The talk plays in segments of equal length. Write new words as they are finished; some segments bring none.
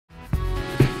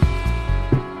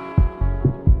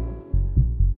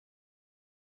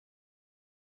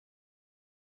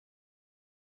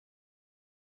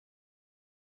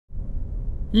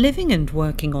Living and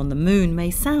working on the moon may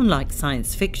sound like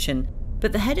science fiction,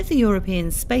 but the head of the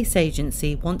European Space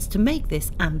Agency wants to make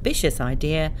this ambitious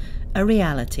idea a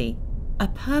reality. A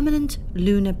permanent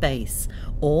lunar base,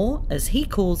 or, as he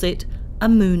calls it, a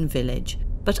moon village,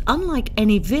 but unlike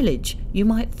any village you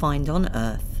might find on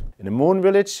Earth. In a moon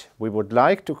village, we would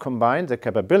like to combine the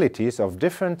capabilities of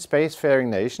different spacefaring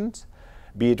nations,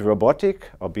 be it robotic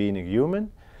or being a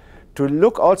human, to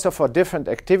look also for different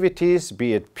activities,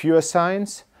 be it pure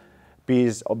science, be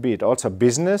it also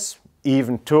business,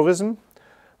 even tourism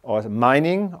or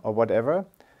mining or whatever,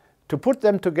 to put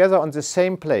them together on the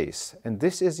same place. And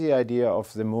this is the idea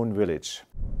of the moon village.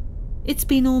 It's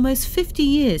been almost 50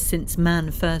 years since man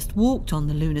first walked on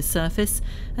the lunar surface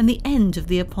and the end of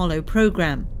the Apollo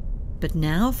program. But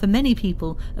now, for many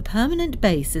people, a permanent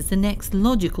base is the next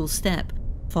logical step,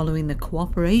 following the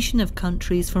cooperation of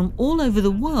countries from all over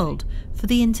the world for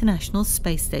the International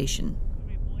Space Station.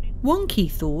 One key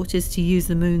thought is to use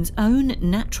the moon's own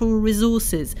natural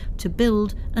resources to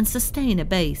build and sustain a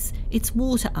base, its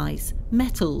water ice,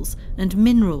 metals and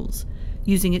minerals,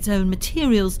 using its own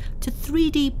materials to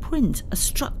 3D print a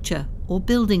structure or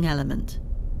building element.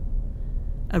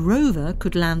 A rover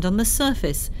could land on the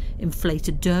surface, inflate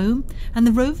a dome, and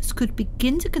the rovers could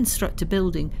begin to construct a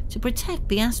building to protect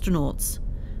the astronauts.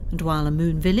 And while a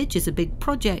moon village is a big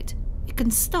project, it can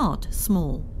start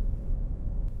small.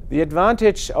 The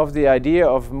advantage of the idea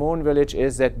of moon village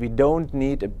is that we don't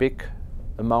need a big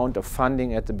amount of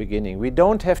funding at the beginning. We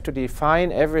don't have to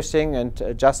define everything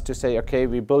and just to say, okay,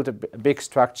 we built a big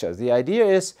structure. The idea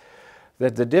is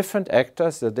that the different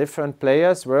actors, the different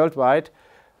players worldwide,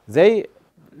 they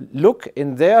look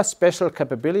in their special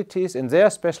capabilities, in their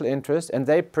special interests, and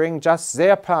they bring just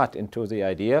their part into the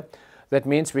idea. That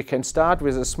means we can start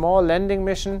with a small landing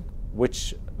mission,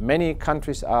 which many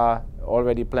countries are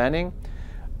already planning,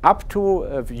 up to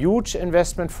a huge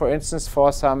investment, for instance,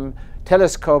 for some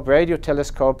telescope, radio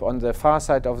telescope on the far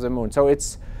side of the moon. So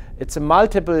it's a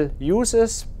multiple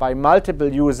uses by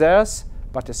multiple users,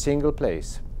 but a single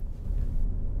place.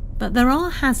 But there are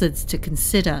hazards to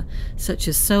consider, such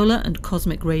as solar and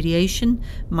cosmic radiation,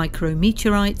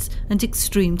 micrometeorites and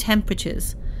extreme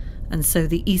temperatures. And so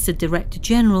the ESA Director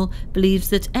General believes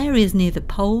that areas near the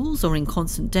poles or in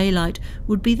constant daylight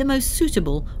would be the most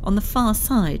suitable on the far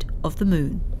side of the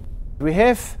moon. We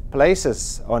have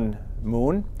places on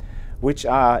moon which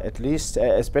are, at least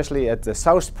especially at the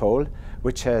South Pole,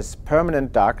 which has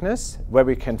permanent darkness, where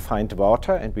we can find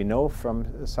water, and we know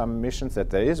from some missions that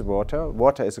there is water.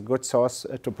 Water is a good source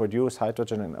to produce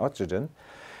hydrogen and oxygen.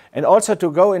 And also to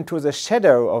go into the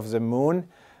shadow of the moon,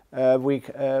 we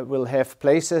will have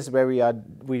places where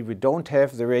we don't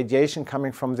have the radiation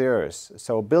coming from the Earth.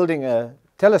 So building a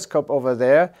telescope over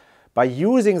there by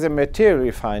using the material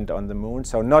we find on the moon,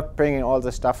 so not bringing all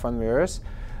the stuff from the Earth,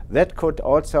 that could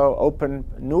also open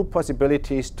new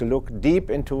possibilities to look deep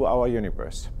into our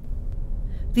universe.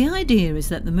 The idea is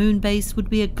that the moon base would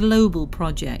be a global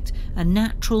project, a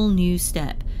natural new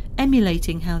step,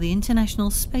 emulating how the International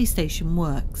Space Station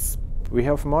works. We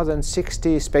have more than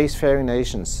 60 spacefaring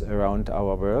nations around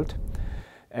our world,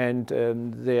 and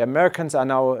the Americans are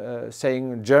now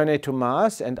saying journey to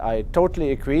Mars, and I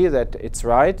totally agree that it's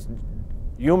right.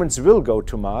 Humans will go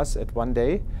to Mars at one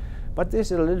day, but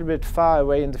this is a little bit far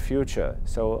away in the future.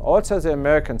 So also the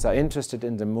Americans are interested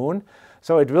in the moon.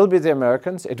 So it will be the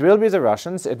Americans, it will be the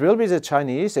Russians, it will be the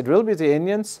Chinese, it will be the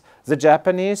Indians, the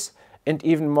Japanese, and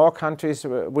even more countries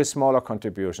with smaller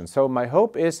contributions. So my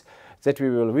hope is that we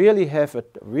will really have a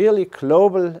really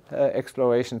global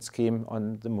exploration scheme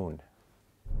on the moon.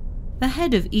 The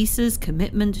head of ESA's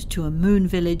commitment to a moon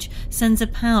village sends a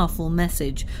powerful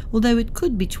message, although it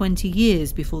could be 20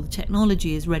 years before the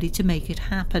technology is ready to make it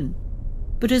happen.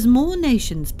 But as more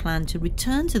nations plan to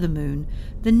return to the moon,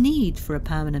 the need for a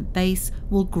permanent base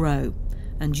will grow,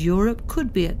 and Europe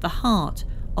could be at the heart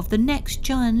of the next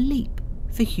giant leap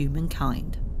for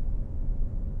humankind.